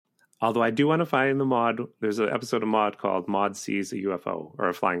Although I do want to find the Maude. There's an episode of Maude called Maude Sees a UFO or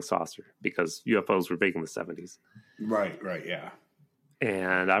a Flying Saucer because UFOs were big in the 70s. Right, yeah.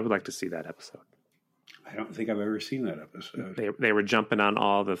 And I would like to see that episode. I don't think I've ever seen that episode. They were jumping on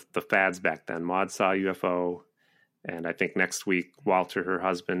all the fads back then. Maude saw a UFO, and I think next week Walter, her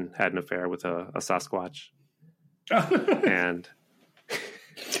husband, had an affair with a Sasquatch. And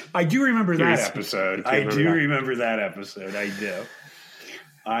I do remember that episode. I do remember that episode. I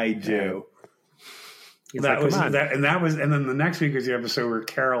do. And then the next week was the episode where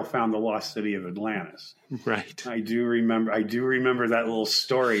Carol found the lost city of Atlantis. Right. I do remember that little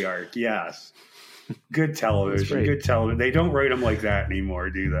story arc. Yes. Good television. Good television. They don't write them like that anymore,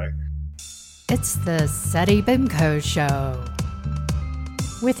 do they? It's the SETI Bimco Show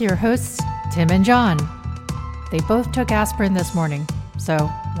with your hosts, Tim and John. They both took aspirin this morning,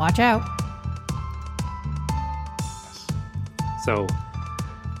 so watch out. So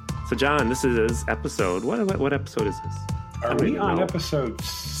John, this is episode. What episode is this? Are we on episode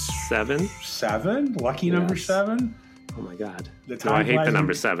 7? 7? Lucky number 7? Oh my God! I hate the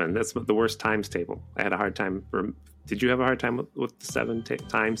number 7. That's the worst times table. I had a hard time. Did you have a hard time with the 7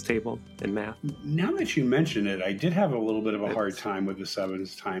 times table in math? Now that you mention it, I did have a little bit of a hard time with the 7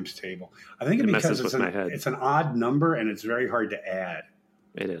 times table. I think because it's an odd number and it's very hard to add.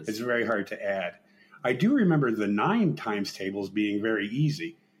 It is. It's very hard to add. I do remember the 9 times tables being very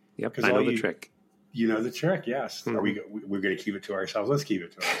easy. Yep, I know the trick. You know the trick, yes. Mm-hmm. We're going to keep it to ourselves. Let's keep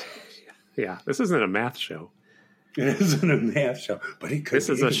it to ourselves. Yeah, this isn't a math show. It isn't a math show, but it could. This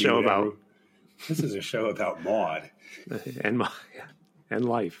is a show about. This is a show about Maude and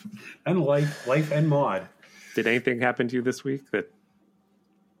life and life and Maude. Did anything happen to you this week that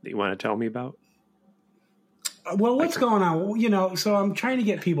you want to tell me about? Well, what's going on? So I'm trying to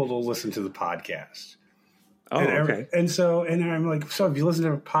get people to listen to the podcast. Oh, okay. And I'm like, so have you listened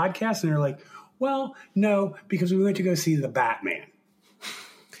to a podcast? And they're like, well, no, because we went to go see the Batman.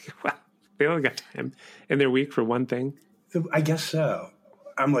 Well, they only got time in their week for one thing. I guess so.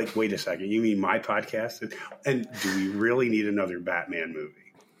 I'm like, wait a second. You mean my podcast? And do we really need another Batman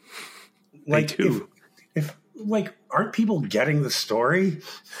movie? Like, if aren't people getting the story?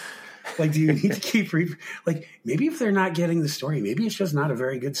 Like, do you need to keep maybe if they're not getting the story, maybe it's just not a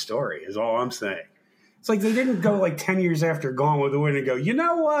very good story. Is all I'm saying. It's like they didn't go 10 years after Gone with the Wind and go, you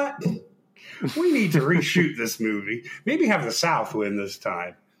know what? We need to reshoot this movie. Maybe have the South win this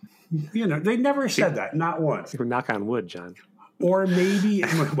time. They never said that, not once. Knock on wood, John. Or maybe,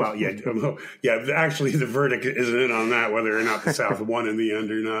 well, yeah. Actually, the verdict isn't in on that, whether or not the South won in the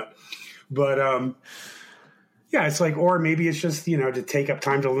end or not. But it's or maybe it's just to take up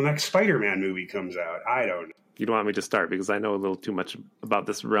time till the next Spider-Man movie comes out. I don't know. You don't want me to start because I know a little too much about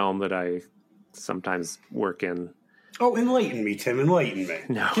this realm that I sometimes work in. Oh, enlighten me, Tim. Enlighten me.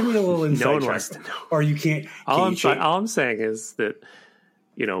 No. Give me a little insight. No one wants to know. Or you can't. All I'm saying is that,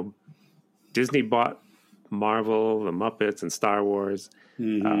 Disney bought Marvel, the Muppets, and Star Wars.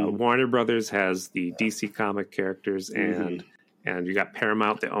 Mm-hmm. Warner Brothers has the DC comic characters, and you got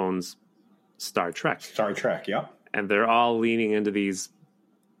Paramount that owns Star Trek. Star Trek, yeah. And they're all leaning into these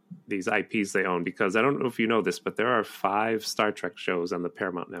IPs they own because I don't know if you know this, but there are 5 Star Trek shows on the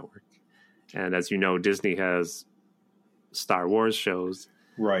Paramount Network. And as you know, Disney has Star Wars shows.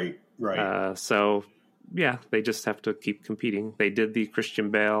 Right. So, yeah, they just have to keep competing. They did the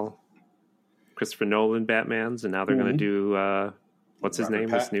Christian Bale, Christopher Nolan Batmans, and now they're going to do, what's his name?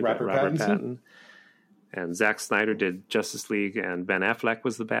 Robert Pattinson. And Zack Snyder did Justice League, and Ben Affleck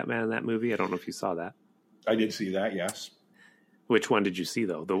was the Batman in that movie. I don't know if you saw that. I did see that, yes. Which one did you see,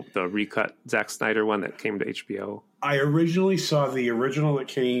 though? The recut Zack Snyder one that came to HBO? I originally saw the original that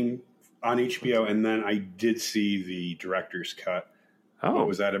came on HBO, and then I did see the director's cut. Oh. What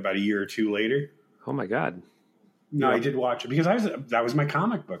was that, about a year or two later? Oh, my God. No, I did watch it because that was my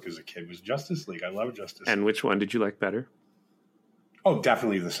comic book as a kid, was Justice League. I love Justice League. And which one did you like better? Oh,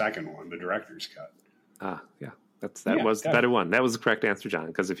 definitely the second one, the director's cut. Yeah. That was the better one. That was the correct answer, John,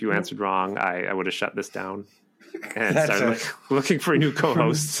 because if you answered wrong, I would have shut this down and started looking for a new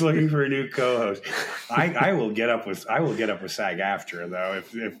co-host. Looking for a new co-host. I will get up with SAG-AFTRA, though,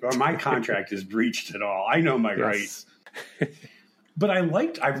 if my contract is breached at all. I know my rights.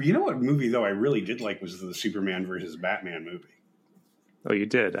 But you know what movie, though, I really did like was the Superman versus Batman movie. Oh, you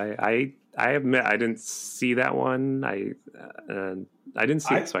did? I admit I didn't see that one. I didn't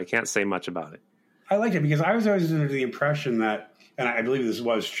see it, so I can't say much about it. I liked it because I was always under the impression that, and I believe this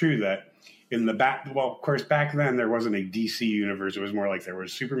was true, that in of course, back then there wasn't a DC universe. It was more like there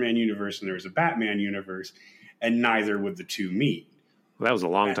was a Superman universe and there was a Batman universe, and neither would the two meet. Well, that was a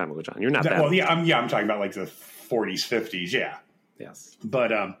long time ago, John. You're not that. Well, yeah, I'm talking about like the 40s, 50s, yeah. Yes.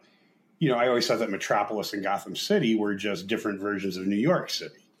 But I always thought that Metropolis and Gotham City were just different versions of New York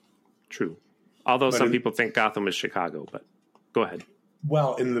City. True. Although some people think Gotham is Chicago, but go ahead.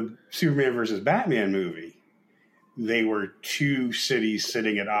 Well, in the Superman versus Batman movie, they were two cities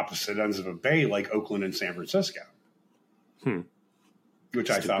sitting at opposite ends of a bay like Oakland and San Francisco. Which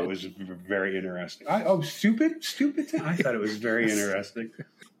I thought was very interesting. Stupid? Stupid thing? I thought it was very interesting.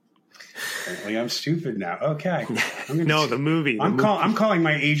 Apparently I'm stupid now. Okay. The movie. I'm calling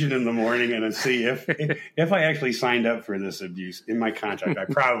my agent in the morning and see if I actually signed up for this abuse in my contract. I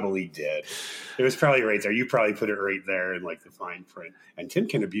probably did. It was probably right there. You probably put it right there in like the fine print. And Tim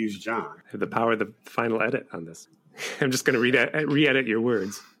can abuse John. I have the power of the final edit on this. I'm just going to re-edit your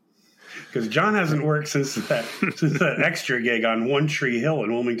words. Because John hasn't worked since that extra gig on One Tree Hill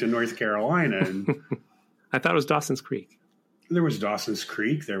in Wilmington, North Carolina. And I thought it was Dawson's Creek. There was Dawson's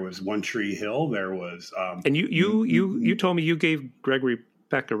Creek. There was One Tree Hill. There was, and you told me you gave Gregory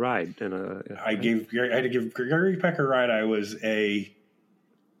Peck a ride. I had to give Gregory Peck a ride. I was an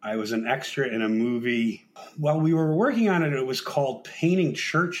extra in a movie. Well, we were working on it. It was called Painting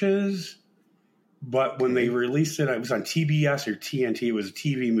Churches. But when they released it was on TBS or TNT. It was a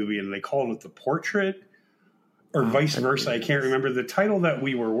TV movie, and they called it The Portrait, or vice versa. I can't remember. The title that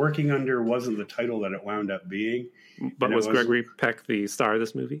we were working under wasn't the title that it wound up being. But was Gregory Peck the star of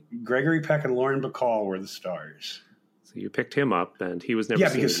this movie? Gregory Peck and Lauren Bacall were the stars. So you picked him up, and he was never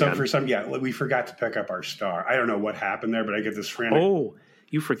seen because we forgot to pick up our star. I don't know what happened there, but I get this frantic. Oh,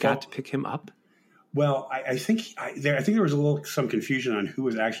 you forgot to pick him up? Well, I think there was some confusion on who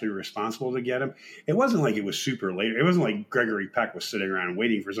was actually responsible to get him. It wasn't like it was super late. It wasn't like Gregory Peck was sitting around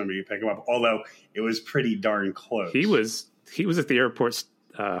waiting for somebody to pick him up, although it was pretty darn close. He was at the airport.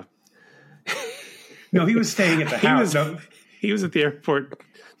 No, he was staying at the house. He was at the airport.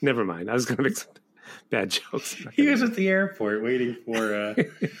 Never mind. I was going to make some bad jokes. He was at the airport waiting for...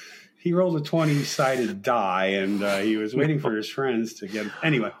 he rolled a 20-sided die, and he was waiting for his friends to get him.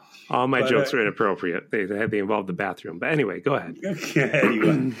 Anyway... All my jokes are inappropriate. They involved the bathroom. But anyway, go ahead. Okay.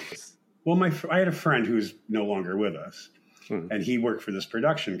 Anyway. Well, I had a friend who's no longer with us, and he worked for this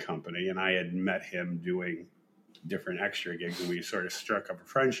production company, and I had met him doing different extra gigs, and we sort of struck up a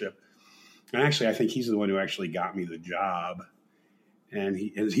friendship. And actually, I think he's the one who actually got me the job, and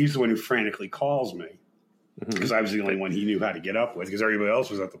he's the one who frantically calls me because I was the only one he knew how to get up with because everybody else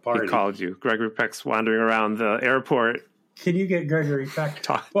was at the party. He called you. Gregory Peck's wandering around the airport. Can you get Gregory Peck?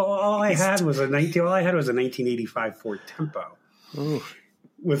 Well, all I had was a 1985 Ford Tempo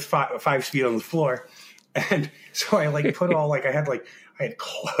with five speed on the floor, and so I put all I had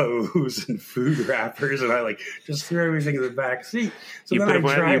clothes and food wrappers, and I just threw everything in the back seat. So you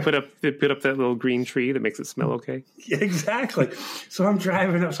put up that little green tree that makes it smell okay. Exactly. So I'm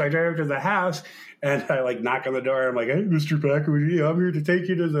driving up. So I drive up to the house, and I knock on the door. I'm like, "Hey, Mr. Peck, I'm here to take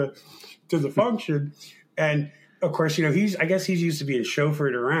you to the function," and of course, I guess he's used to being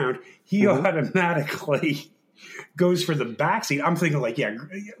chauffeured around. He automatically goes for the back seat. I'm thinking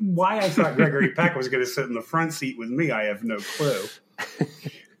why I thought Gregory Peck was going to sit in the front seat with me, I have no clue.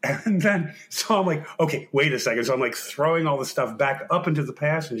 And then, so I'm like, okay, wait a second. So I'm throwing all the stuff back up into the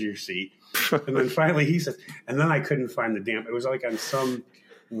passenger seat. And then finally he says, and then I couldn't find the it was on some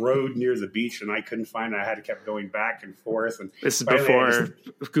road near the beach, and I couldn't find it. I had to keep going back and forth. And this is before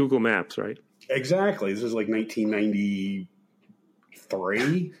Google Maps, right? Exactly. This is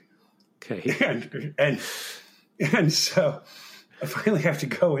 1993. Okay. And so I finally have to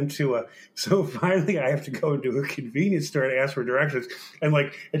go into a convenience store and ask for directions. And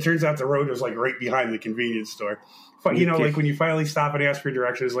it turns out the road was right behind the convenience store. But when you finally stop and ask for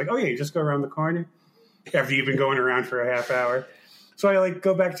directions, oh yeah, you just go around the corner after you've been going around for a half hour. So I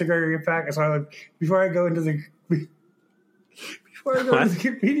go back to Gregory Peck. So before I go into the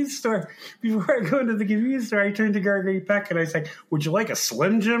convenience store, I turned to Gregory Peck and I said, "Would you like a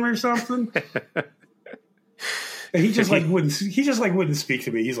Slim Jim or something?" And he just wouldn't speak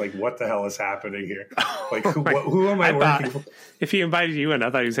to me. He's like, "What the hell is happening here? Who am I working for?" If he invited you in, I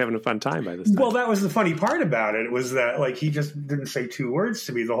thought he was having a fun time by this time. Well, that was the funny part about it, was that he just didn't say two words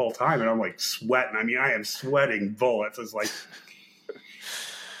to me the whole time, and I'm sweating. I mean, I am sweating bullets. It's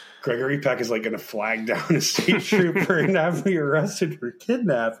Gregory Peck is going to flag down a state trooper and have me arrested for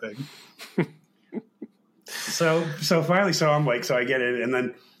kidnapping. So finally, I get in, and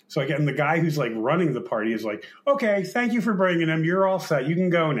then the guy who's running the party is "Okay, thank you for bringing him. You're all set. You can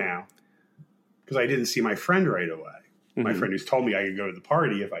go now." Because I didn't see my friend right away. Mm-hmm. My friend who's told me I could go to the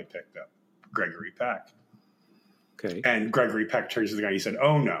party if I picked up Gregory Peck. Okay. And Gregory Peck turns to the guy and he said,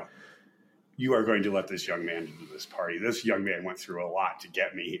 "Oh no. You are going to let this young man into this party. This young man went through a lot to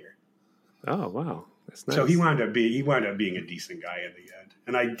get me here." Oh, wow. That's nice. So he wound up being a decent guy in the end.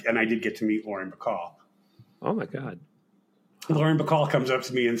 And I did get to meet Lauren Bacall. Oh my God. Lauren Bacall comes up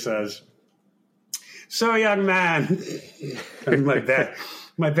to me and says, "So, young man," and my bad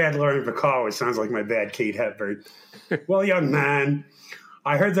Lauren Bacall, which sounds like my bad Kate Hepburn. "Well, young man,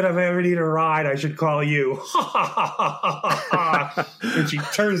 I heard that if I ever need a ride, I should call you." And she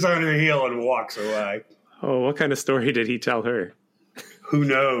turns on her heel and walks away. Oh, what kind of story did he tell her? Who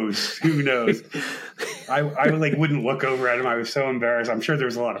knows? I wouldn't look over at him. I was so embarrassed. I'm sure there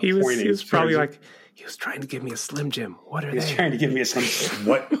was a lot of pointing. He was probably like, he was trying to give me a Slim Jim. What are they? He was trying to give me a Slim Jim.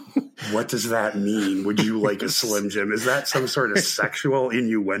 What does that mean? Would you like a Slim Jim? Is that some sort of sexual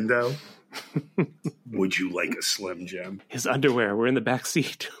innuendo? Would you like a Slim Jim? His underwear were in the back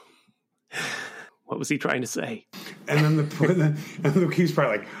seat. What was he trying to say? And then he's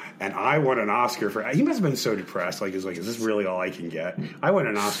probably like, and I won an Oscar for. He must have been so depressed. Is this really all I can get? I won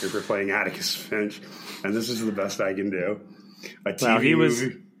an Oscar for playing Atticus Finch, and this is the best I can do.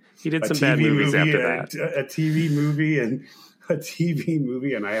 He did some bad movies after that. A TV movie,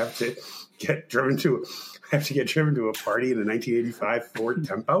 and I have to get driven to a party in a 1985 Ford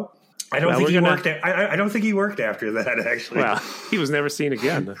Tempo. I don't think he worked after that, actually. Well, he was never seen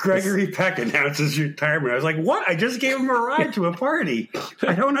again. Gregory Peck announces retirement. I was like, what? I just gave him a ride to a party.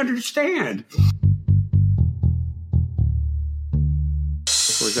 I don't understand.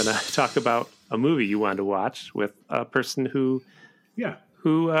 We're going to talk about a movie you wanted to watch with a person whose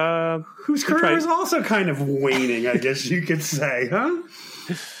career is also kind of waning, I guess you could say, huh?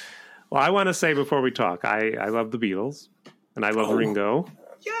 Well, I want to say before we talk, I love the Beatles, and I love Ringo.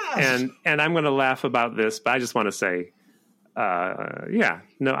 Yes. And I'm going to laugh about this, but I just want to say,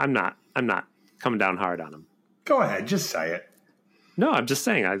 no, I'm not coming down hard on him. Go ahead, just say it. No, I'm just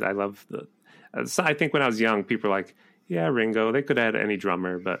saying I love I think when I was young, people were like, yeah, Ringo, they could have had any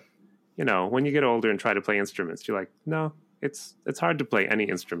drummer, but when you get older and try to play instruments, you're like, no, it's hard to play any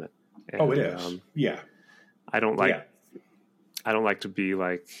instrument. And, it is. Yeah. I don't like to be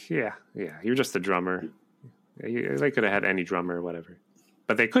like, you're just a drummer. They could have had any drummer or whatever.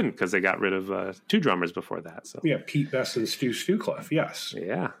 But they couldn't because they got rid of two drummers before that. So yeah, Pete Best and Stu Stewcliffe, yes.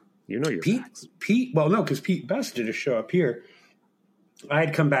 Yeah, your facts. Because Pete Best did a show up here. I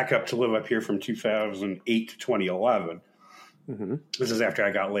had come back up to live up here from 2008 to 2011. Mm-hmm. This is after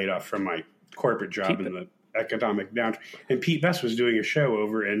I got laid off from my corporate job in the economic downturn. And Pete Best was doing a show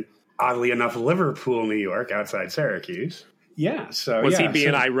over in, oddly enough, Liverpool, New York, outside Syracuse. Yeah, so was he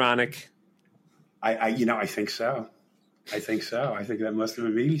being ironic? I think so. I think that must have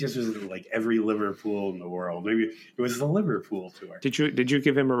been, maybe just was like every Liverpool in the world. Maybe it was the Liverpool tour. Did you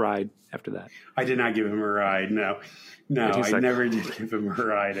give him a ride after that? I did not give him a ride. No, I never did give him a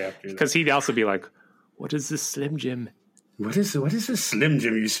ride after that. Because he'd also be like, "What is this Slim Jim? What is this Slim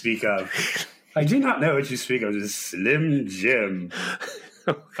Jim you speak of? I do not know what you speak of. This Slim Jim.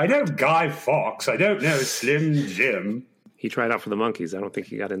 I know Guy Fawkes. I don't know Slim Jim." He tried out for the Monkees. I don't think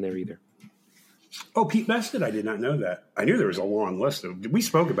he got in there either. Oh, Pete Best did? I did not know that. I knew there was a long list of. We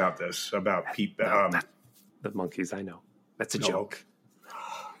spoke about this, about Pete Best. The Monkees, I know. That's a joke.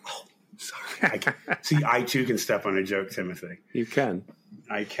 Oh, sorry. I too can step on a joke, Timothy. You can.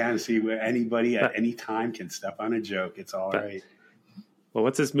 I can. See, anybody at any time can step on a joke. It's all right. Well,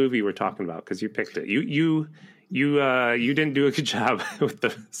 what's this movie we're talking about? Because you picked it. You didn't do a good job with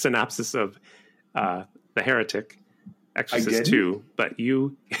the synopsis of The Heretic. Exorcist 2, but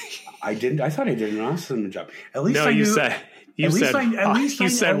you... I didn't. I thought I did an awesome job. At least no, I knew, you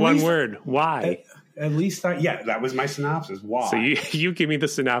said one word. Why? At least that was my synopsis. Why? So you give me the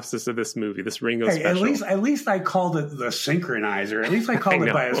synopsis of this movie, this Ringo special. At least I called it the Synchronizer. At least I called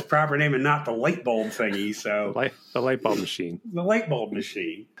it by its proper name and not the light bulb thingy. So the light bulb machine. The light bulb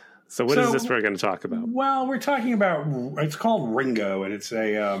machine. So what is this we're going to talk about? Well, we're talking about. It's called Ringo, and it's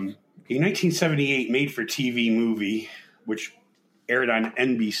a 1978 made-for-TV movie, which aired on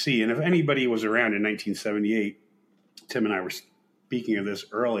NBC. And if anybody was around in 1978, Tim and I were speaking of this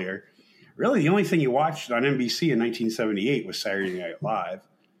earlier. Really, the only thing you watched on NBC in 1978 was Saturday Night Live.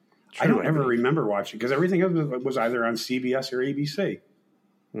 True, I don't ever remember watching because everything else was either on CBS or ABC.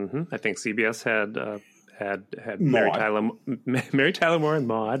 Mm-hmm. I think CBS had Mary Tyler Moore and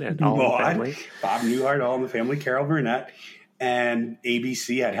Maude and All in the Family. Bob Newhart, All in the Family, Carol Burnett. And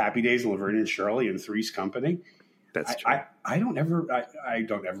ABC had Happy Days and Laverne and Shirley and Three's Company. That's true. I don't ever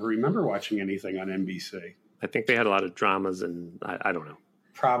remember watching anything on NBC. I think they had a lot of dramas, and I don't know.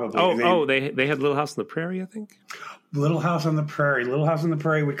 Probably. They had Little House on the Prairie, I think. Little House on the Prairie. Little House on the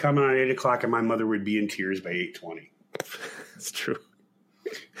Prairie would come on at 8:00, and my mother would be in tears by 8:20. It's true.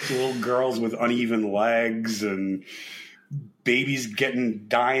 Little girls with uneven legs and babies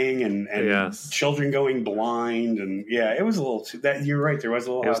dying and yes. children going blind. And yeah, it was a little you're right. There was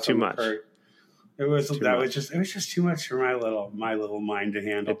a little, it was too much. It was just too much for my little mind to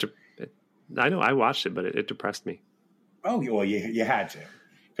handle. I know I watched it, but it depressed me. Oh, well, you had to.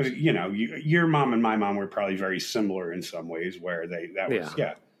 Because, your mom and my mom were probably very similar in some ways where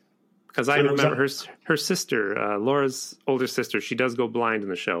Because I remember her sister, Laura's older sister, she does go blind in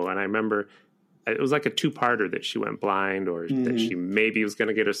the show. And I remember it was like a 2-parter that she went blind or that she maybe was going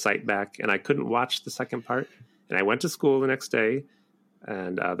to get her sight back. And I couldn't watch the second part. And I went to school the next day.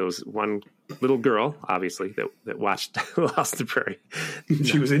 And there was one little girl, obviously, that watched Lost in the Prairie.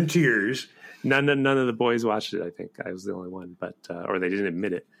 She was in tears. None of the boys watched it. I think I was the only one, but or they didn't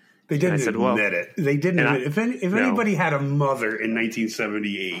admit it. They didn't admit it. They didn't admit it. If anybody had a mother in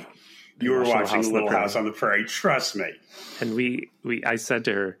 1978, you were watching Little House on the Prairie. Trust me. And I said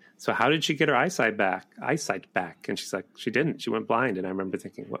to her, "So how did she get her eyesight back?" And she's like, "She didn't. She went blind." And I remember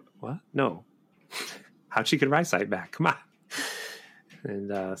thinking, "What? No. How'd she get her eyesight back? Come on."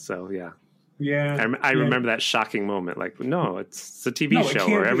 And so yeah. Yeah, I remember that shocking moment. Like, no, it's a TV show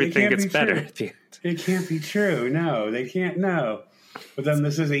where everything gets better at the end. It can't be true. No, they can't know. But then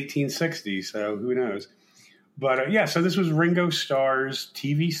this is 1860, so who knows? But so this was Ringo Starr's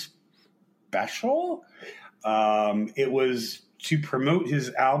TV special. It was to promote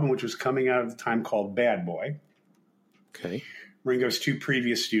his album, which was coming out at the time, called Bad Boy. Okay. Ringo's 2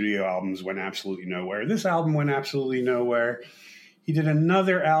 previous studio albums went absolutely nowhere. This album went absolutely nowhere. He did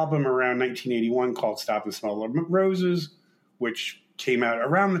another album around 1981 called Stop and Smell the Roses, which came out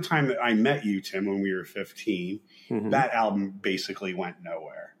around the time that I met you, Tim, when we were 15. Mm-hmm. That album basically went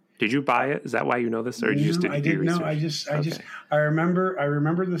nowhere. Did you buy it? Is that why you know this, or you just did research? No, I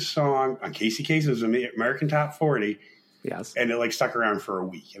remember the song on Casey Kasem's American Top 40. Yes, and it stuck around for a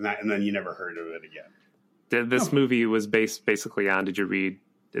week, and then you never heard of it again. This movie was based basically on. Did you read?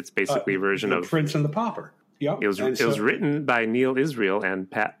 It's basically a version of Prince and the Pauper. Yep. It was written by Neil Israel and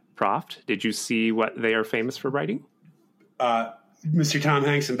Pat Proft. Did you see what they are famous for writing? Mr. Tom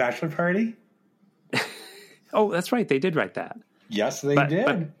Hanks and Bachelor Party. Oh, that's right. They did write that. Yes, they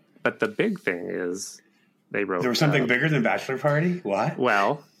did. But the big thing is they wrote... There was something bigger than Bachelor Party? What?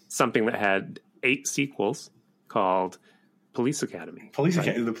 Well, something that had 8 sequels called Police Academy.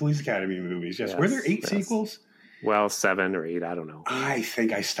 The Police Academy movies, yes. Were there 8 sequels? Well, 7 or 8, I don't know. I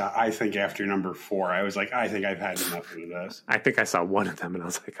think I stopped. I think after number 4, I was like, I think I've had enough of this. I think I saw one of them, and I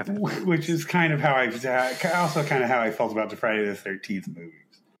was like, which is kind of how I felt about the Friday the 13th movies.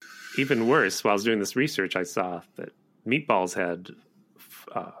 Even worse, while I was doing this research, I saw that Meatballs had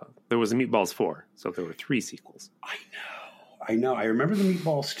there was a Meatballs 4, so there were 3 sequels. I know. I remember the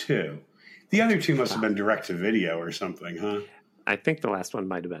Meatballs 2. The other 2 must have been direct to video or something, huh? I think the last one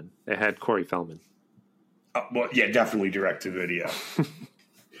might have been. It had Corey Feldman. Well, yeah, definitely direct to video.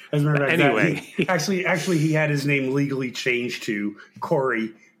 Anyway, he had his name legally changed to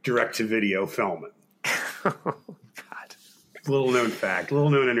Corey Direct to Video Feldman. Oh, God! Little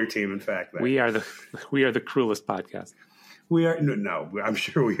known entertainment fact. We are the cruelest podcast. We are no. I'm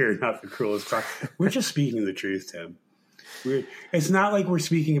sure we are not the cruelest podcast. We're just speaking the truth, Tim. It's not like we're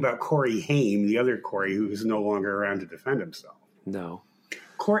speaking about Corey Haim, the other Corey who is no longer around to defend himself. No.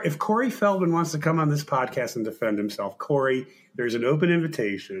 If Corey Feldman wants to come on this podcast and defend himself, Corey, there's an open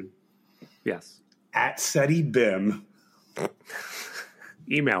invitation. Yes. At SETI BIM.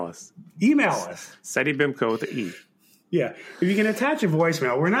 Email us. SETI BIMCO with an E. Yeah. If you can attach a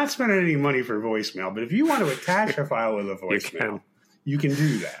voicemail, we're not spending any money for voicemail, but if you want to attach a file with a voicemail, you can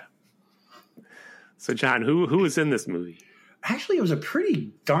do that. So, John, who was in this movie? Actually, it was a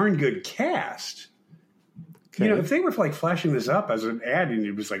pretty darn good cast. Okay. If they were flashing this up as an ad, and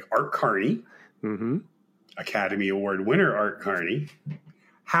it was Art Carney, Academy Award winner Art Carney,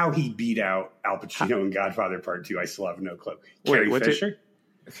 how he beat out Al Pacino in Godfather Part 2, I still have no clue. Carrie Fisher.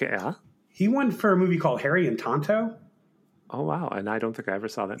 Yeah. He won for a movie called Harry and Tonto. Oh, wow. And I don't think I ever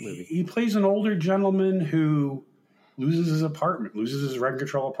saw that movie. He plays an older gentleman who loses his rent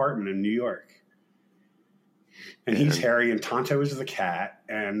control apartment in New York. And he's Harry, and Tonto is the cat,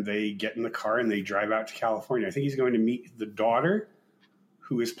 and they get in the car and they drive out to California. I think he's going to meet the daughter,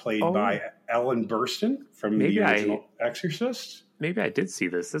 who is played by Ellen Burstyn from the original Exorcist. Maybe I did see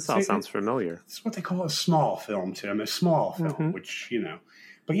this. This all sounds familiar. It's what they call a small film, Tim. A small film, which,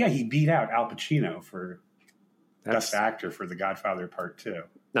 But yeah, he beat out Al Pacino for Best Actor for The Godfather Part 2.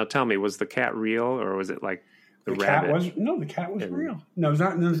 Now tell me, was the cat real, or was it like... The cat was real. No, it was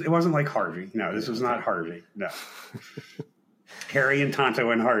not. It wasn't like Harvey. No, this was not Harvey. No, Harry and Tonto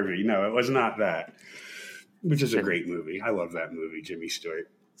and Harvey. No, it was not that. Which is a great movie. I love that movie, Jimmy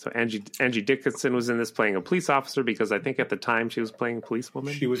Stewart. So Angie Dickinson was in this playing a police officer because I think at the time she was playing a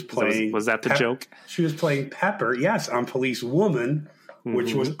policewoman. She was playing. Was that the joke? She was playing Pepper, yes, on Policewoman,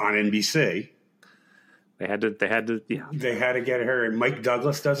 which was on NBC. They had to They had to get her. And Mike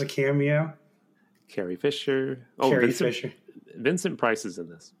Douglas does a cameo. Carrie Fisher. Fisher. Vincent Price is in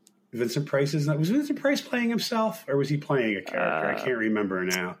this. Vincent Price is not. Was Vincent Price playing himself, or was he playing a character? I can't remember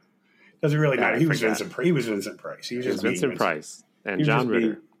now. Doesn't really matter. He was Vincent Price. He was Vincent Price. He was just Vincent Price and John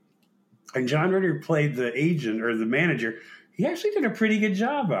Ritter. And John Ritter played the agent or the manager. He actually did a pretty good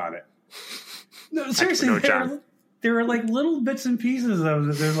job on it. No, seriously, there were like little bits and pieces of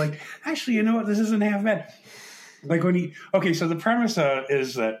it. They're like, actually, you know what? This isn't half bad. Like so the premise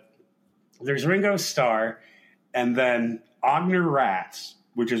is that there's Ringo Starr and then Ogner Ratz,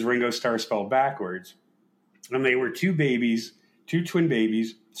 which is Ringo Starr spelled backwards. And they were two twin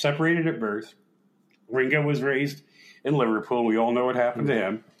babies, separated at birth. Ringo was raised in Liverpool. And we all know what happened to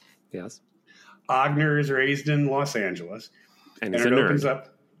him. Yes. Ogner is raised in Los Angeles. And he's a nerd. Opens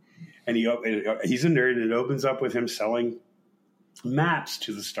up, and he's a nerd, and it opens up with him selling maps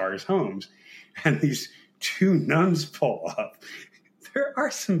to the Starrs' homes. And these two nuns pull up. There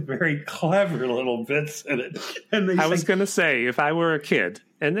are some very clever little bits in it. And I was going to say, if I were a kid,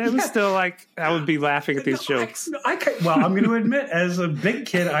 and it was still like, I would be laughing at these jokes. I'm going to admit, as a big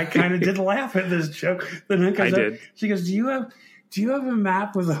kid, I kind of did laugh at this joke. The nun comes up, she goes, Do you have a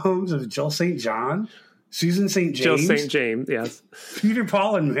map with the homes of Jill St. John, Susan St. James? Jill St. James, yes. Peter,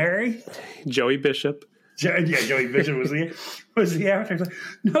 Paul, and Mary? Joey Bishop. Yeah, Joey Bishop was the actor.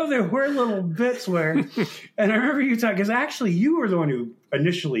 No, there were little bits where, and I remember you talking, because actually you were the one who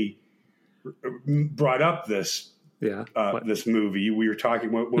initially brought up this this movie. We were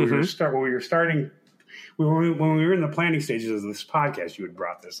talking when we were starting, when we were in the planning stages of this podcast, you had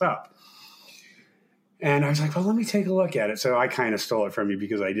brought this up. And I was like, well, let me take a look at it. So I kind of stole it from you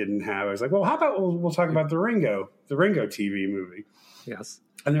because I didn't have. I was like, well, how about we'll talk about the Ringo TV movie? Yes.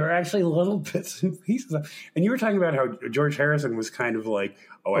 And there were actually little bits and pieces. And you were talking about how George Harrison was kind of like,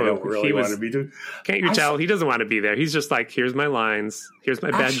 I don't really want to be doing. Can't you tell? He doesn't want to be there. He's just like, here's my lines. Here's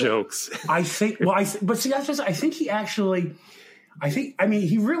my bad jokes. I think, but see, that's just, I think he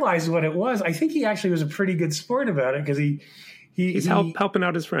realized what it was. I think he actually was a pretty good sport about it because he's helping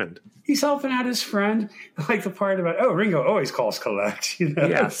out his friend. He's helping out his friend. Like the part about, Ringo always calls collect. You know?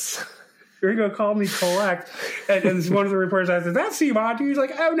 Yes. Ringo called me collect. And one of the reporters asked, that's Steve Monty. He's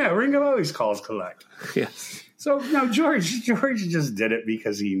like, oh, no, Ringo always calls collect. Yes. So, no, George just did it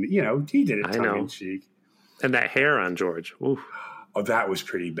because he did it tongue in cheek. And that hair on George. Ooh. Oh, that was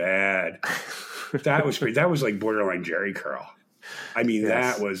pretty bad. That was like borderline Jerry curl. I mean,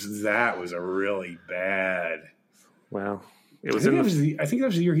 yes. that was a really bad. Well, I think that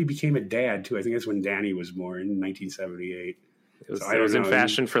was the year he became a dad, too. I think that's when Danny was born in 1978. It was in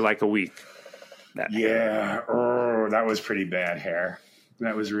fashion for like a week. That was pretty bad hair.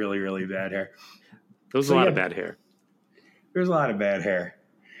 That was really, really bad hair. There was a lot of bad hair. There's a lot of bad hair.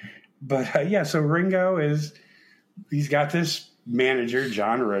 But, so Ringo he's got this manager,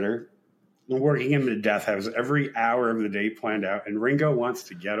 John Ritter, working him to death, has every hour of the day planned out, and Ringo wants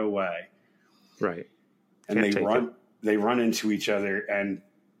to get away. Right. And they run into each other, and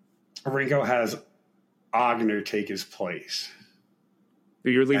Ringo has Ogner take his place.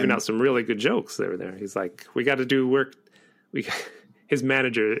 You're leaving out some really good jokes there. He's like, we got to do work. His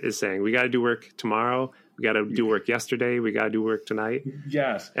manager is saying, we got to do work tomorrow. We got to do work yesterday. We got to do work tonight.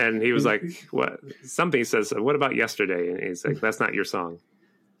 Yes. And he was like, what? Something says, what about yesterday? And he's like, that's not your song.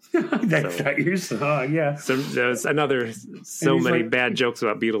 That's not your song, yeah. So there's many bad jokes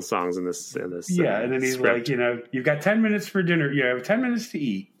about Beatles songs in this. Yeah, and then he's script. Like, you've got 10 minutes for dinner. You have 10 minutes to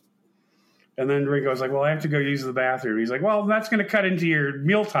eat. And then Ringo's like, well, I have to go use the bathroom. He's like, well, that's going to cut into your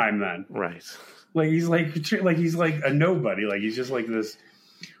mealtime then. Right. Like he's like a nobody. Like he's just like this.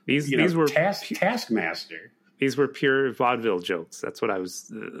 These were taskmaster. These were pure vaudeville jokes. That's what I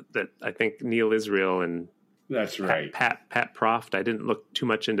think Neil Israel and that's right. Pat Proft. I didn't look too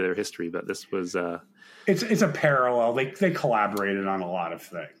much into their history, but this was it's a parallel. They collaborated on a lot of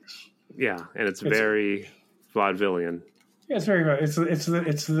things. Yeah, and it's very vaudevillian. Yeah, it's very. It's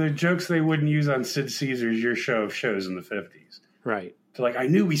the jokes they wouldn't use on Sid Caesar's Your Show of Shows in the 50s. Right. So like, I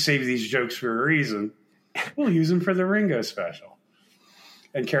knew we saved these jokes for a reason. We'll use them for the Ringo special.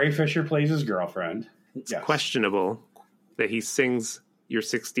 And Carrie Fisher plays his girlfriend. It's questionable that he sings "You're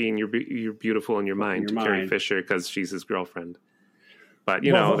 16, you're beautiful in your mind" to Carrie Fisher because she's his girlfriend. But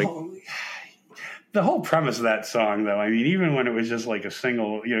the whole premise of that song, though, I mean, even when it was just like a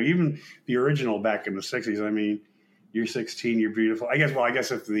single, even the original back in the 60s, I mean, you're 16, you're beautiful. I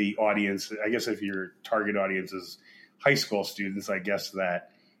guess if your target audience is high school students, I guess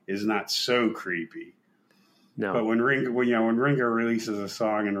that is not so creepy. No. But when Ringo releases a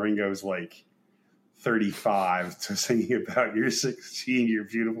song and Ringo's like 35 to singing about you're 16, you're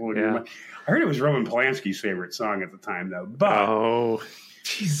beautiful. I heard it was Roman Polanski's favorite song at the time, though. But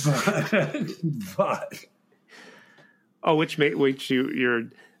you're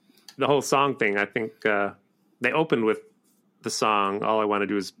the whole song thing. I think they opened with the song "All I Want to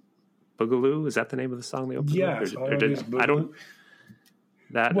Do Is Boogaloo." Is that the name of the song they opened with? I don't.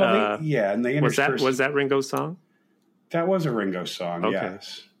 That and they was that Ringo's song? That was a Ringo song. Okay.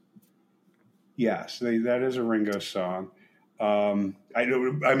 Yes, that is a Ringo song. I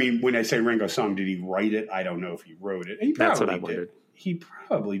mean, when I say Ringo song, did he write it? I don't know if he wrote it. That's what I wondered. He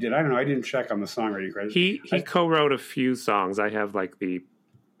probably did. I don't know. I didn't check on the songwriting credits. He co-wrote a few songs. I have like the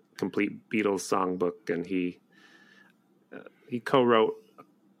complete Beatles songbook, and he co-wrote.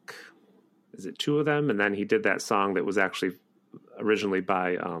 Is it 2 of them? And then he did that song that was actually originally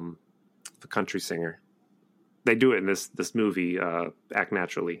by the country singer. They do it in this movie, Act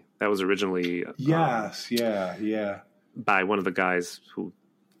Naturally. That was originally by one of the guys who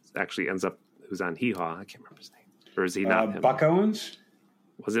actually ends up who's on Hee Haw. I can't remember his name. Or is he not him? Buck Owens?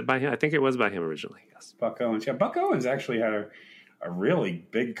 Was it by him? I think it was by him originally, yes. Buck Owens. Yeah, Buck Owens actually had a really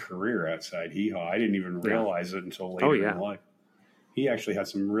big career outside Hee Haw. I didn't even realize it until later in life. He actually had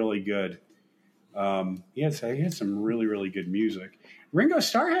some really good he had some really, really good music. Ringo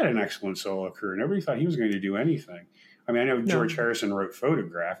Starr had an excellent solo career. Nobody thought he was going to do anything. I mean, I know George Harrison wrote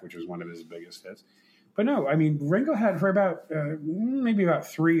Photograph, which was one of his biggest hits. But no, I mean, Ringo had for about maybe about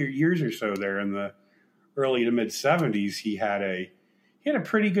 3 years or so there in the early to mid 70s. He had a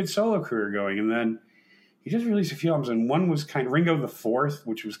pretty good solo career going, and then he just released a few albums, and one was kind of Ringo the Fourth,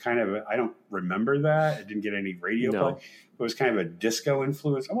 which was kind of I don't remember that. It didn't get any radio play. It was kind of a disco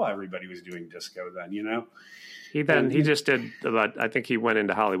influence. Well, everybody was doing disco then, you know. He just did about. I think he went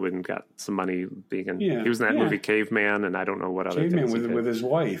into Hollywood and got some money. He was in that movie Caveman, and I don't know what other Caveman things with his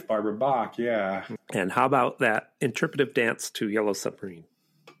wife Barbara Bach. Yeah. And how about that interpretive dance to Yellow Submarine?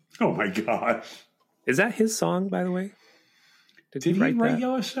 Oh my God! Is that his song, by the way? Did he write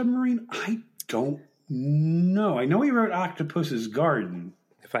Yellow Submarine? I don't know. I know he wrote Octopus's Garden.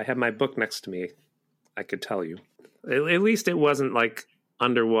 If I had my book next to me, I could tell you. At least it wasn't like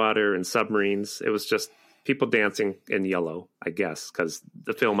underwater and submarines. It was just people dancing in yellow, I guess, because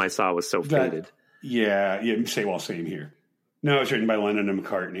the film I saw was so faded. Same here. No, it's written by Lennon and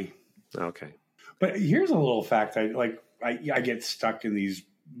McCartney. Okay. But here's a little fact. I get stuck in these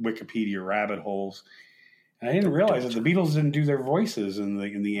Wikipedia rabbit holes. And I didn't realize that the Beatles didn't do their voices in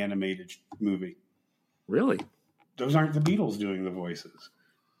the animated movie. Really? Those aren't the Beatles doing the voices.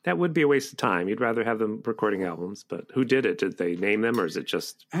 That would be a waste of time. You'd rather have them recording albums. But who did it? Did they name them, or is it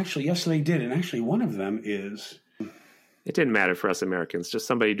just... Actually, yes, they did. And actually, one of them is... It didn't matter for us Americans. Just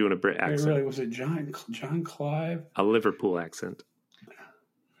somebody doing a Brit accent. Really, was it John Clive? A Liverpool accent.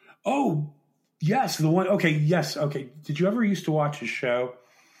 Oh, yes, the one... Okay, yes, okay. Did you ever used to watch a show,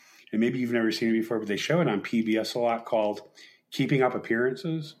 and maybe you've never seen it before, but they show it on PBS a lot, called Keeping Up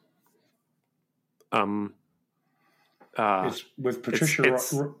Appearances? It's with Patricia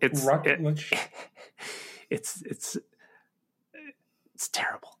Routledge. It's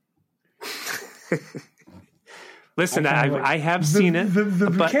terrible. Listen, I have seen it.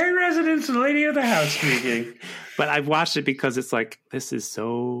 The care residence and lady of the house speaking. But I've watched it because it's like, this is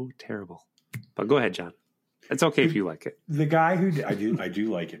so terrible. But go ahead, John. It's okay if you like it. The guy who did, I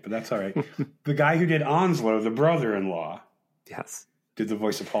do like it, but that's all right. The guy who did Onslow, the brother-in-law. Yes. Did the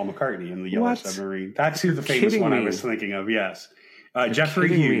voice of Paul McCartney in the Yellow Submarine. That's who the famous one I was thinking of, yes. Jeffrey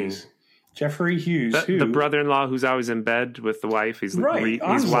Hughes. Jeffrey Hughes. The brother-in-law who's always in bed with the wife. He's watching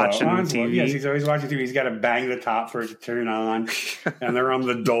TV. Yes, he's always watching TV. He's got to bang the top for it to turn on. And they're on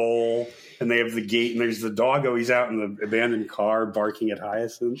the dole. And they have the gate. And there's the doggo. He's out in the abandoned car barking at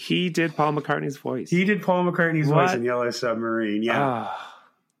Hyacinth. He did Paul McCartney's voice. He did Paul McCartney's voice in Yellow Submarine. Yeah.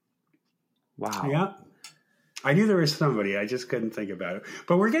 Wow. Yeah. I knew there was somebody. I just couldn't think about it.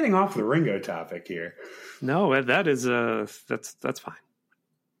 But we're getting off the Ringo topic here. No, that is that's fine.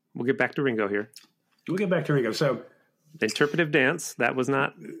 We'll get back to Ringo here. We'll get back to Ringo. So, interpretive dance. That was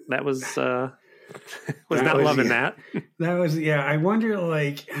not loving that. That was I wonder.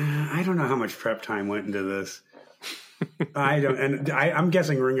 I don't know how much prep time went into this. I'm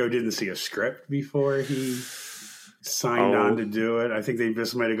guessing Ringo didn't see a script before he signed on to do it. I think they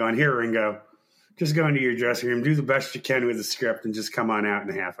just might have gone, here, Ringo. Just go into your dressing room, do the best you can with the script, and just come on out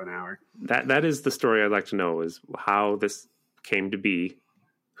in half an hour. That is the story I'd like to know, is how this came to be.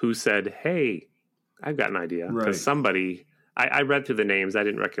 Who said, hey, I've got an idea. Because somebody, I read through the names. I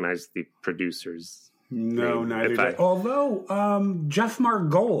didn't recognize the producers. No, neither did. Although Jeff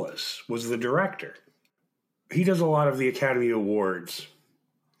Margolis was the director. He does a lot of the Academy Awards.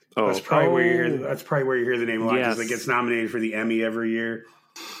 Oh, that's probably where you hear the name a lot because it gets nominated for the Emmy every year.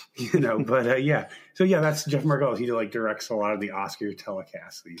 But yeah. So yeah, that's Jeff Margolis. He directs a lot of the Oscar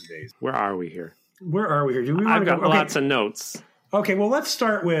telecasts these days. Where are we here? I've got lots of notes. Okay, well, let's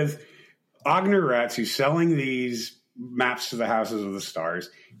start with Agner Retz, who's selling these maps to the Houses of the Stars.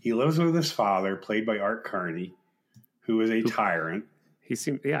 He lives with his father, played by Art Carney, who is a tyrant. He's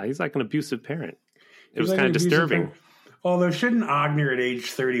like an abusive parent. It was kind of disturbing. Although, shouldn't Agner at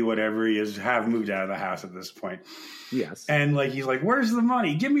age 30, whatever he is, have moved out of the house at this point? Yes. And he's like, where's the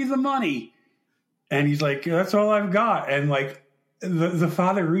money? Give me the money. And he's like, that's all I've got. And the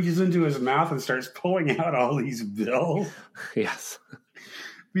father reaches into his mouth and starts pulling out all these bills. Yes.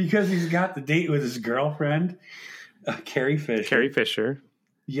 Because he's got the date with his girlfriend, Carrie Fisher.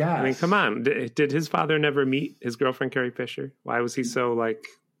 Yeah. I mean, come on. Did his father never meet his girlfriend, Carrie Fisher? Why was he so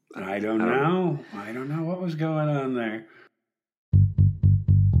I don't know. I don't know what was going on there.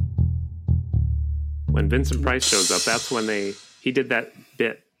 When Vincent Price shows up, that's when he did that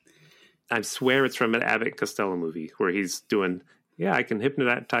bit. I swear it's from an Abbott Costello movie where he's doing, I can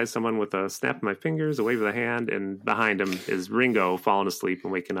hypnotize someone with a snap of my fingers, a wave of the hand, and behind him is Ringo falling asleep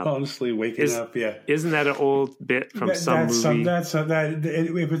and waking up. Yeah. Isn't that an old bit from some movie?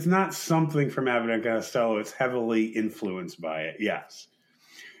 If it's not something from Abbott and Costello, it's heavily influenced by it, yes.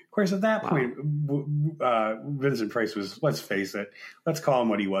 Of course, at that point, Vincent Price was, let's face it, let's call him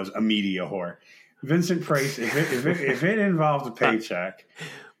what he was, a media whore. Vincent Price, if it involved a paycheck...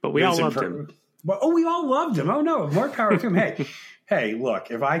 But we all loved him. We all loved him. Oh, no, more power to him. Hey,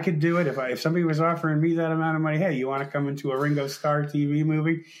 look, if I could do it, if somebody was offering me that amount of money, hey, you want to come into a Ringo Starr TV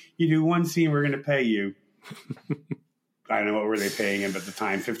movie? You do one scene, we're going to pay you. I don't know, what were they paying him at the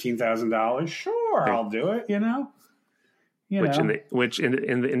time? $15,000? Sure, I'll do it, Which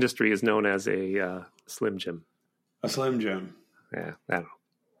in the industry is known as a Slim Jim. A Slim Jim. Yeah, I don't know.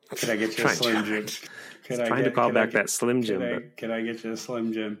 Could I get you a Slim Jim? Trying to call back that Slim Jim. Can I get you a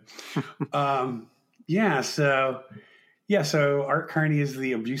Slim Jim? So Art Carney is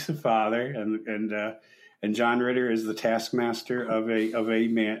the abusive father, and John Ritter is the taskmaster of a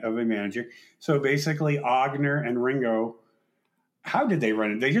manager. So basically, Agner and Ringo, how did they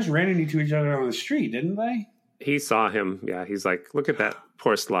run it? They just ran into each other on the street, didn't they? He saw him. Yeah, he's like, look at that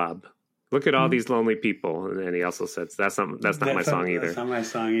poor slob. Look at all these lonely people. And then he also says, that's not my song either. That's not my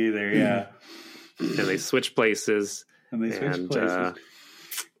song either, yeah. And they switch places. And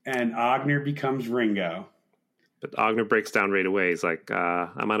Agner becomes Ringo. But Agner breaks down right away. He's like,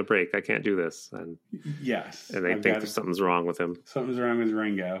 I'm on a break. I can't do this. And yes. And they think something's wrong with him. Something's wrong with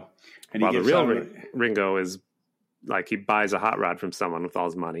Ringo. And while the real Ringo is like, he buys a hot rod from someone with all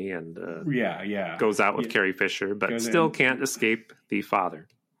his money and goes out with Carrie Fisher, but still can't escape the father.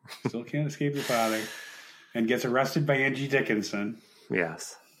 Still can't escape the father. And gets arrested by Angie Dickinson.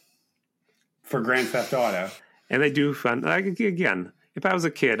 Yes. For Grand Theft Auto. And they do fun. Again, if I was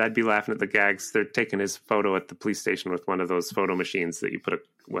a kid, I'd be laughing at the gags. They're taking his photo at the police station with one of those photo machines that you put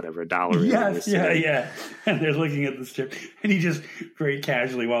 $1 in. Yes, yeah. And they're looking at the strip. And he just, very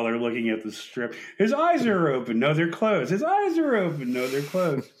casually, while they're looking at the strip, his eyes are open. No, they're closed. His eyes are open. No, they're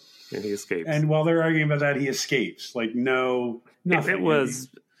closed. And he escapes. And while they're arguing about that, he escapes. Nothing. It was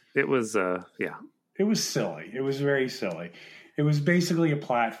silly. It was very silly. It was basically a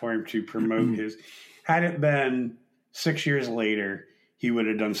platform to promote his. Had it been 6 years later, he would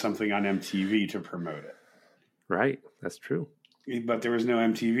have done something on MTV to promote it. Right. That's true. But there was no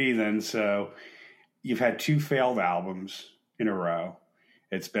MTV then, so you've had 2 failed albums in a row.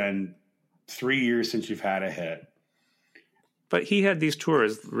 It's been 3 years since you've had a hit. But he had these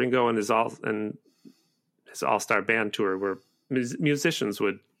tours, Ringo and his all-star band tour, where musicians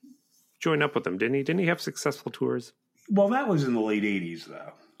would join up with him, didn't he? Didn't he have successful tours? Well, that was in the late 80s,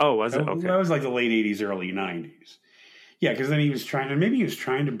 though. Oh, was it? Okay. That was like the late 80s, early 90s. Yeah, because then he was trying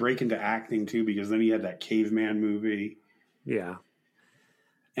to break into acting, too, because then he had that Caveman movie. Yeah.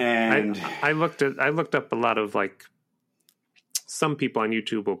 And I looked up a lot of, some people on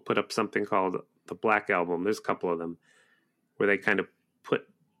YouTube will put up something called the Black Album. There's a couple of them where they kind of put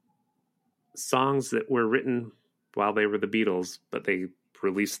songs that were written while they were the Beatles, but they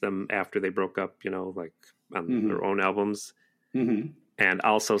released them after they broke up, on their own albums. Mm-hmm. And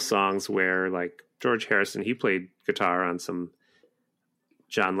also songs where, George Harrison, he played guitar on some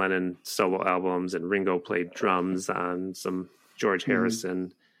John Lennon solo albums, and Ringo played drums on some George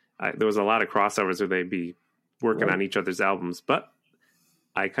Harrison. There was a lot of crossovers where they'd be working on each other's albums, but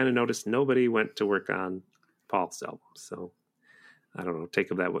I kind of noticed nobody went to work on Paul's album. So I don't know,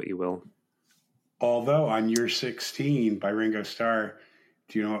 take of that what you will. Although on Year 16 by Ringo Starr,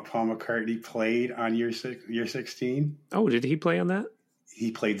 do you know what Paul McCartney played on Year 16? Oh, did he play on that?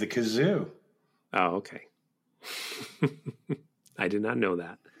 He played the kazoo. Oh, okay. I did not know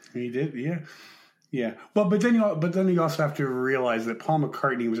that. He did, yeah. Yeah. Well, but then you also have to realize that Paul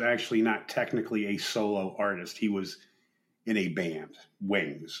McCartney was actually not technically a solo artist. He was in a band,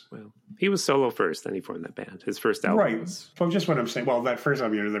 Wings. Well, he was solo first, then he formed that band. His first album was... Well, just what I'm saying. Well, that first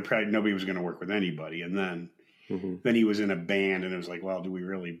album, nobody was going to work with anybody. And then he was in a band, and it was like, well, do we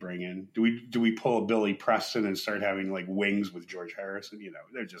really bring in... Do we pull a Billy Preston and start having, like, Wings with George Harrison? You know,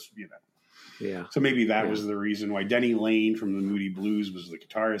 they're just, you know... Yeah. So maybe that was the reason why Denny Lane from the Moody Blues was the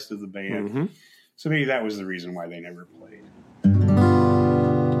guitarist of the band. So maybe that was the reason why they never played.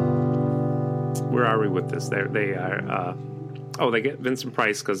 Where are we with this? They are... they get Vincent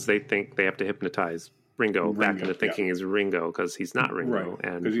Price because they think they have to hypnotize Ringo back into thinking he's Ringo because he's not Ringo. Right.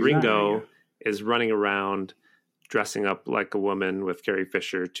 And Ringo is running around dressing up like a woman with Carrie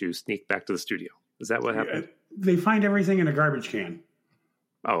Fisher to sneak back to the studio. Is that what happened? They find everything in a garbage can.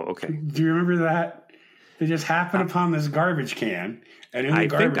 Oh, okay. Do you remember that? They just happen upon this garbage can, and in the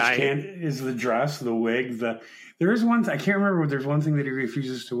garbage can is the dress, the wig, there is one. I can't remember. There's one thing that he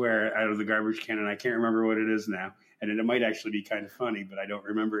refuses to wear out of the garbage can, and I can't remember what it is now. And it might actually be kind of funny, but I don't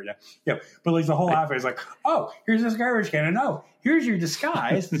remember it now. Yeah, but like the whole outfit is like, oh, here's this garbage can, and oh, here's your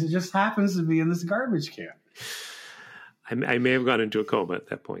disguise. It just happens to be in this garbage can. I may have gone into a coma at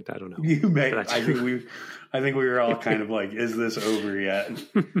that point. I don't know. You may. I think we were all kind of like, is this over yet?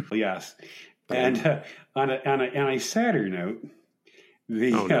 Yes. And on a sadder note,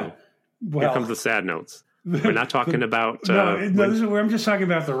 here comes the sad notes. We're not talking about. I'm just talking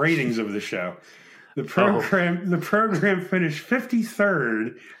about the ratings of the show. The program finished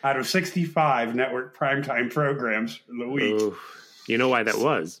 53rd out of 65 network primetime programs for the week. Ooh. You know why that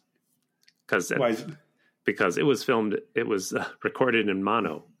was? Because it was filmed. It was recorded in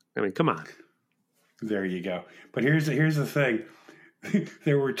mono. I mean, come on. There you go. But here's the thing.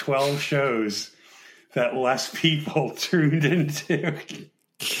 There were 12 shows that less people tuned into.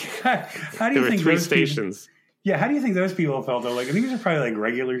 How do you think three stations? How do you think those people felt though? Like, and these are probably like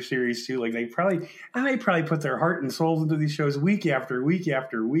regular series too. Like they probably put their heart and souls into these shows week after week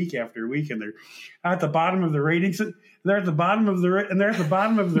after week after week, and they're at the bottom of the ratings. They're at the bottom of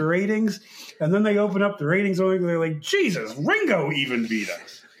the ratings, and then they open up the ratings only. They're like, Jesus, Ringo even beat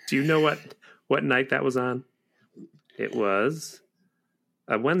us. Do you know what night that was on? It was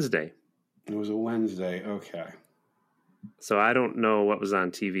a Wednesday. It was a Wednesday. Okay. So I don't know what was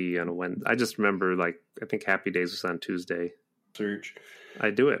on TV on a Wednesday. I just remember, like, I think Happy Days was on Tuesday. Search. I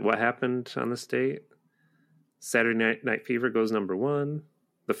do it. What happened on the state? Saturday Night Fever goes number 1.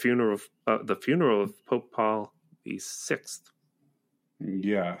 The funeral of Pope Paul VI.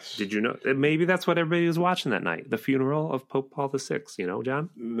 Yes. Did you know? Maybe that's what everybody was watching that night. The funeral of Pope Paul VI. You know,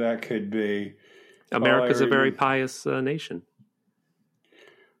 John? That could be. America's a very pious nation.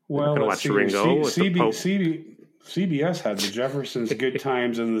 Well, let's watch Ringo with the Pope. CBS had the Jeffersons' Good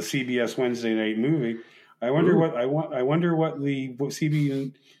Times in the CBS Wednesday night movie. I wonder what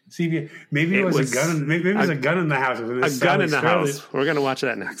CBS. Maybe it was a gun. Maybe it was a gun in the house. A gun in the house. We're going to watch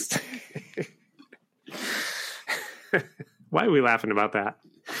that next. Why are we laughing about that?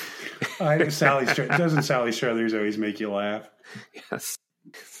 Doesn't Sally Struthers always make you laugh? Yes.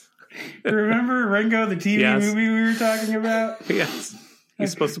 Remember Ringo, the TV movie we were talking about? Yes.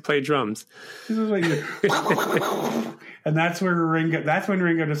 He's supposed to play drums. And that's when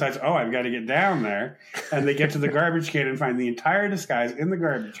Ringo decides, oh, I've got to get down there. And they get to the garbage can and find the entire disguise in the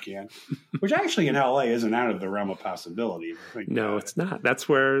garbage can, which actually in LA isn't out of the realm of possibility. No, it's not. That's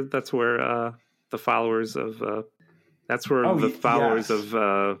where the followers of of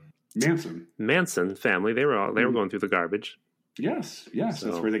Manson family, they were going through the garbage. Yes. So,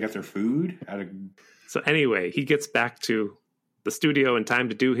 that's where they got their food. So anyway, he gets back to the studio in time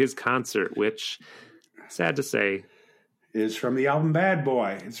to do his concert, which, sad to say, is from the album Bad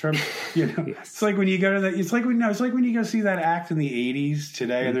Boy. It's from, yes. It's like when you go to it's like when you go see that act in the 80s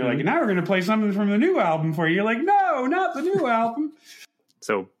today, and they're like, now we're going to play something from the new album for you. You're like, no, not the new album.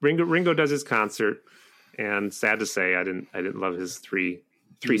 So Ringo does his concert, and sad to say, I didn't love his three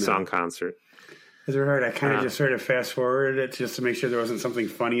song concert. As I heard, I kind of just sort of fast forwarded it just to make sure there wasn't something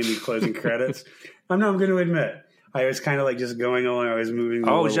funny in the closing credits. I'm going to admit, I was kind of like just going along. I was moving.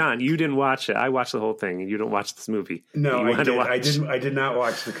 Oh, John, you didn't watch it. I watched the whole thing, and you don't watch this movie. No, I did not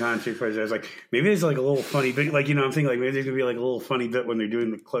watch the concert first. I was like, maybe there's like a little funny bit. Like, I'm thinking like maybe there's gonna be like a little funny bit when they're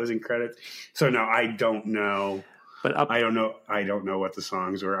doing the closing credits. So no, I don't know. But I don't know what the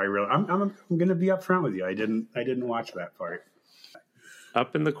songs were. I'm going to be upfront with you. I didn't watch that part.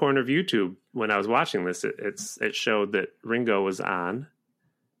 up in the corner of YouTube when I was watching this, it showed that Ringo was on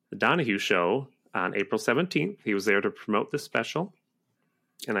the Donahue show on April 17th. He was there to promote this special.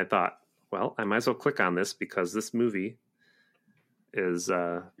 And I thought, well, I might as well click on this because this movie is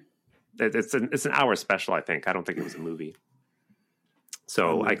it's an hour special, I think. I don't think it was a movie.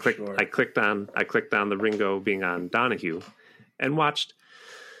 So I clicked on the Ringo being on Donahue and watched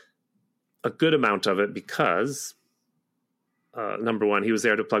a good amount of it because number one, he was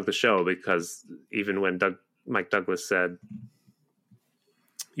there to plug the show, because even when Mike Douglas said,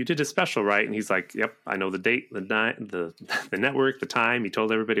 "You did a special, right?" And he's like, "Yep, I know the date, the network, the time." He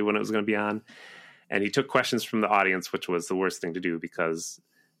told everybody when it was going to be on, and he took questions from the audience, which was the worst thing to do because,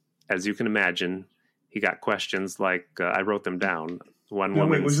 as you can imagine, he got questions like I wrote them down.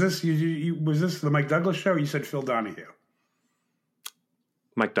 Wait, was this was this the Mike Douglas show? Or you said Phil Donahue.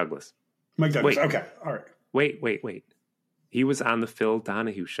 Mike Douglas. Mike Douglas. Wait, okay, all right. Wait. He was on the Phil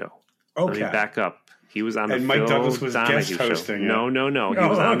Donahue show. Okay. Let me back up. He was on the Mike Phil Douglas was Donahue guest hosting show. No. He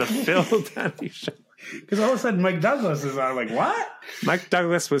was on the Phil Donahue show. Because all of a sudden Mike Douglas is on, like, what? Mike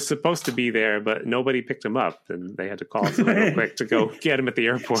Douglas was supposed to be there, but nobody picked him up, and they had to call someone real quick to go get him at the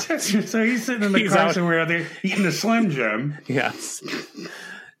airport. So he's sitting in the car somewhere out there eating a Slim Jim. Yes.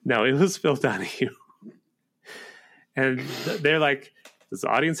 No, it was Phil Donahue. And they're like, does the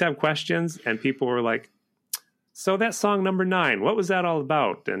audience have questions? And people were like, so that song number 9, what was that all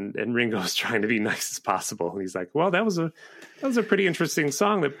about? And Ringo's trying to be nice as possible. And he's like, well, that was a pretty interesting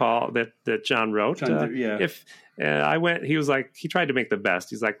song that John wrote. If I went, he was like, he tried to make the best.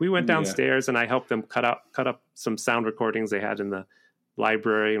 He's like, we went downstairs and I helped them cut up some sound recordings they had in the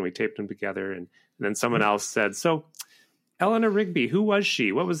library, and we taped them together. And then someone else said, so Eleanor Rigby, who was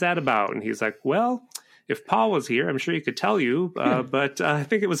she? What was that about? And he's like, well, if Paul was here, I'm sure he could tell you, but I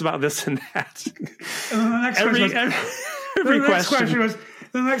think it was about this and that. And then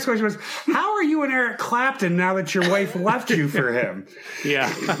the next question was, how are you and Eric Clapton now that your wife left you for him?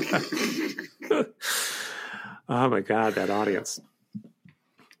 Yeah. Oh my God, that audience.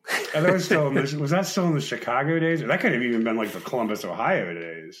 And was that still in the Chicago days? Or that could have even been like the Columbus, Ohio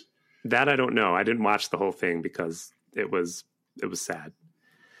days. That I don't know. I didn't watch the whole thing because it was sad.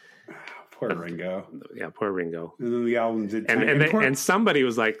 Poor Ringo. Yeah, poor Ringo. And then the album did. And somebody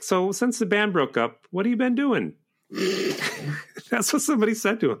was like, so since the band broke up, what have you been doing? That's what somebody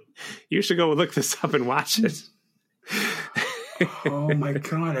said to him. You should go look this up and watch it. Oh my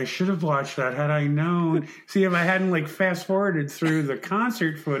God, I should have watched that had I known. See, if I hadn't like fast forwarded through the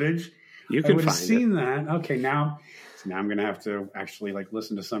concert footage, I would have seen that. Okay, now I'm going to have to actually like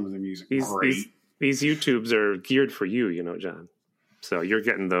listen to some of the music. These YouTubes are geared for you, John. So you're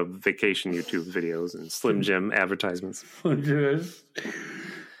getting the vacation YouTube videos and Slim Jim advertisements. Snap into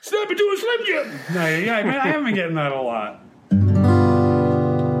a Slim Jim. No, yeah, I haven't been getting that a lot.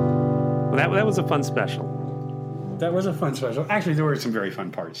 Well, that was a fun special. That was a fun special. Actually, there were some very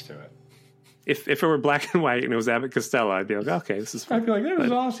fun parts to it. If it were black and white and it was Abbott Costello, I'd be like, okay, this is fun. I'd be like, that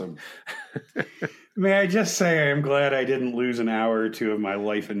was awesome. May I just say I am glad I didn't lose an hour or two of my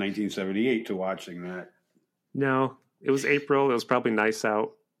life in 1978 to watching that. No. It was April. It was probably nice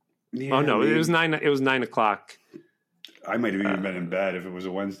out. Yeah, it was 9. It was 9 o'clock. I might have even been in bed if it was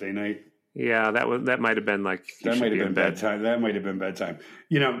a Wednesday night. Yeah, that might have been like that might have been bedtime. That might have been bedtime.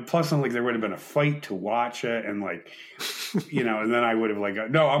 Plus, I'm like there would have been a fight to watch it, and like, and then I would have like,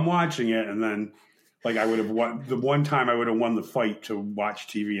 no, I'm watching it, and then like I would have won the one time I would have won the fight to watch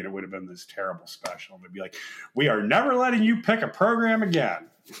TV, and it would have been this terrible special. They'd be like, we are never letting you pick a program again.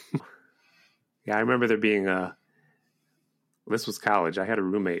 Yeah, I remember there being this was college. I had a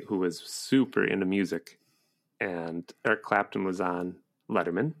roommate who was super into music, and Eric Clapton was on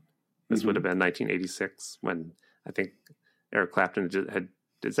Letterman. This would have been 1986 when I think Eric Clapton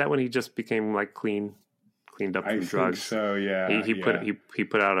is that when he just became like cleaned up from drugs? Think so, yeah. He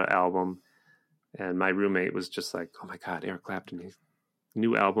put out an album, and my roommate was just like, oh my God, Eric Clapton,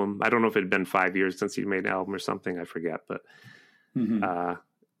 new album. I don't know if it had been 5 years since he made an album or something. I forget, but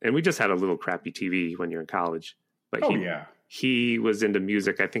and we just had a little crappy TV when you're in college. But he was into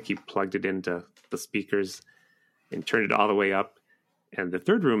music. I think he plugged it into the speakers and turned it all the way up. And the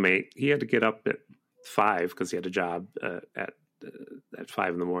third roommate, he had to get up at 5 because he had a job at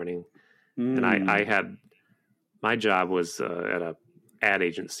 5 in the morning. And I had my job was at a ad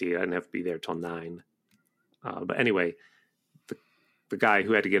agency. I didn't have to be there till 9. But anyway, the guy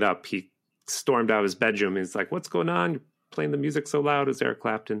who had to get up, he stormed out of his bedroom. He's like, "What's going on? You're playing the music so loud." It's Eric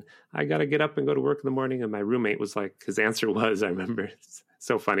Clapton. I got to get up and go to work in the morning. And my roommate was like, his answer was, I remember, it's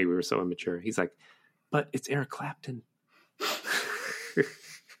so funny. We were so immature. He's like, "But it's Eric Clapton."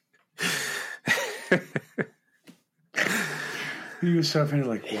 He was so funny,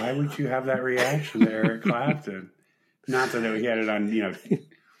 like, why would you have that reaction to Eric Clapton? Not that he had it on, you have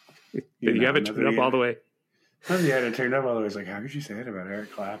it turned up all the way. He had it turned up all the way. It's like, how could you say that about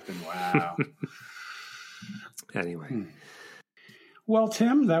Eric Clapton? Wow. Anyway. Well,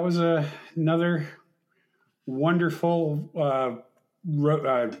 Tim, that was another wonderful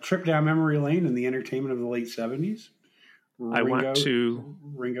trip down memory lane in the entertainment of the late 70s.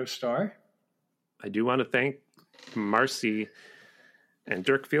 Ringo Starr. I do want to thank Marcy and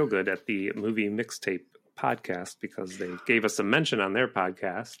Dirk Feelgood at the Movie Mixtape podcast because they gave us a mention on their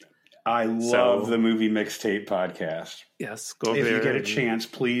podcast. I love the Movie Mixtape podcast. Yes, go if there. If you get a chance,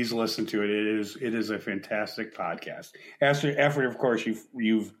 please listen to it. It is a fantastic podcast. After of course,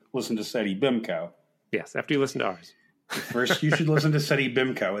 you've listened to SETI BIMCO. Yes, after you listen to ours. First, you should listen to SETI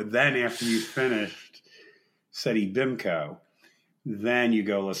BIMCO. And then after you've finished SETI BIMCO, then you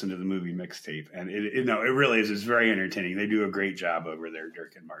go listen to the Movie Mixtape. And it really is. It's very entertaining. They do a great job over there,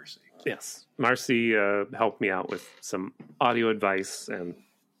 Dirk and Marcy. Yes. Marcy helped me out with some audio advice, and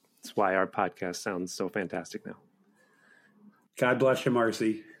that's why our podcast sounds so fantastic now. God bless you,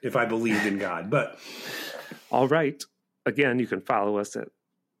 Marcy, if I believed in God. But all right. Again, you can follow us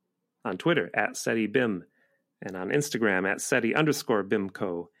on Twitter at SETIBIM and on Instagram at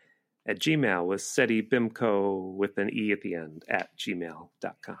SETI_BIMCO. At Gmail with SETIBIMCO with an E at the end at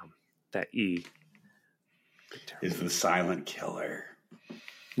gmail.com. That E is the silent killer.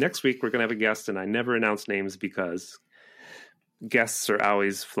 Next week, we're going to have a guest, and I never announce names because guests are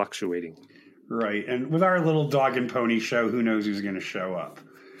always fluctuating. Right. And with our little dog and pony show, who knows who's going to show up?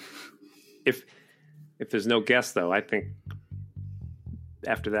 If there's no guest, though, I think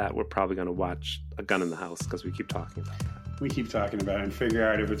after that, we're probably going to watch A Gun in the House because we keep talking about that. We keep talking about it and figure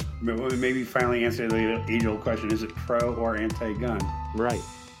out if it's maybe finally answer the age-old question: is it pro or anti-gun? Right.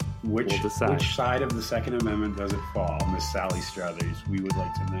 Which side of the Second Amendment does it fall, Miss Sally Struthers? We would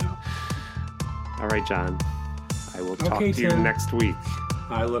like to know. All right, John. I will talk to you next week.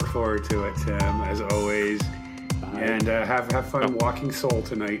 I look forward to it, Tim, as always. Bye. And have fun walking Soul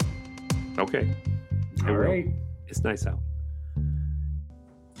tonight. Okay. All right. It's nice out.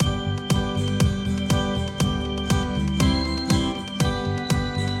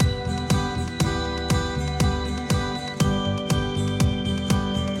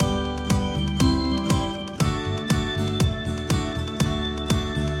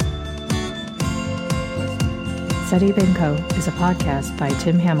 SETI BIMCO is a podcast by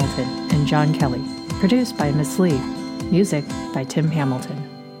Tim Hamilton and John Kelly, produced by Miss Lee, music by Tim Hamilton.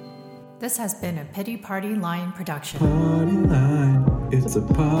 This has been a Pity Party Line production. Party line, it's a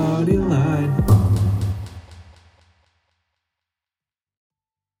party line.